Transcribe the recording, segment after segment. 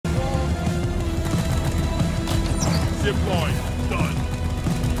Zip line, done.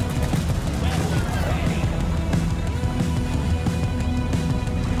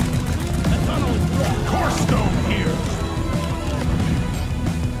 Core stone here!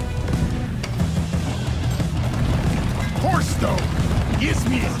 Core stone gives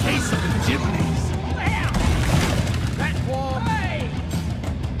me a case of the chimneys. That warm. Hey!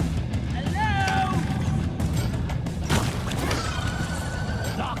 Hello?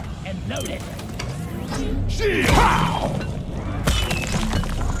 Lock and loaded. Shield! Pow!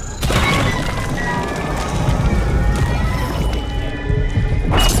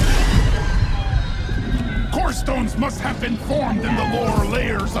 Core stones must have been formed in the lower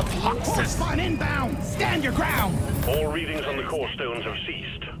layers of Hoxus. Spawn inbound! Stand your ground! All readings on the core stones have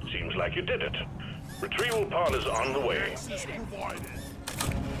ceased. Seems like you did it. Retrieval pod is on the way.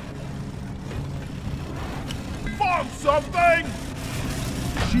 Found something!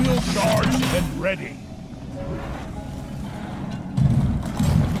 Shield charged and ready.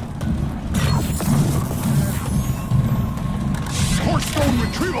 Core stone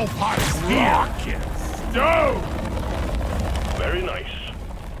retrieval pod is here. Rocket stone! Very nice.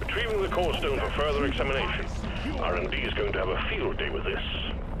 Retrieving the core stone for further examination. R&D is going to have a field day with this.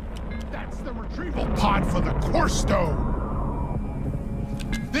 That's the retrieval pod for the core stone.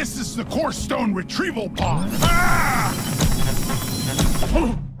 This is the core stone retrieval pod. Ah!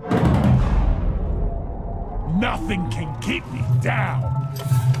 Nothing can keep me down.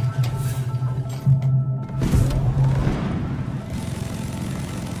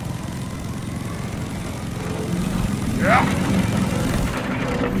 Yeah.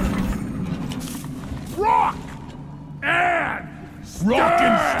 Rock and rock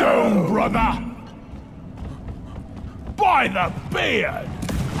and stone, brother. By the beard,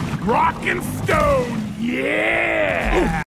 rock and stone, yeah.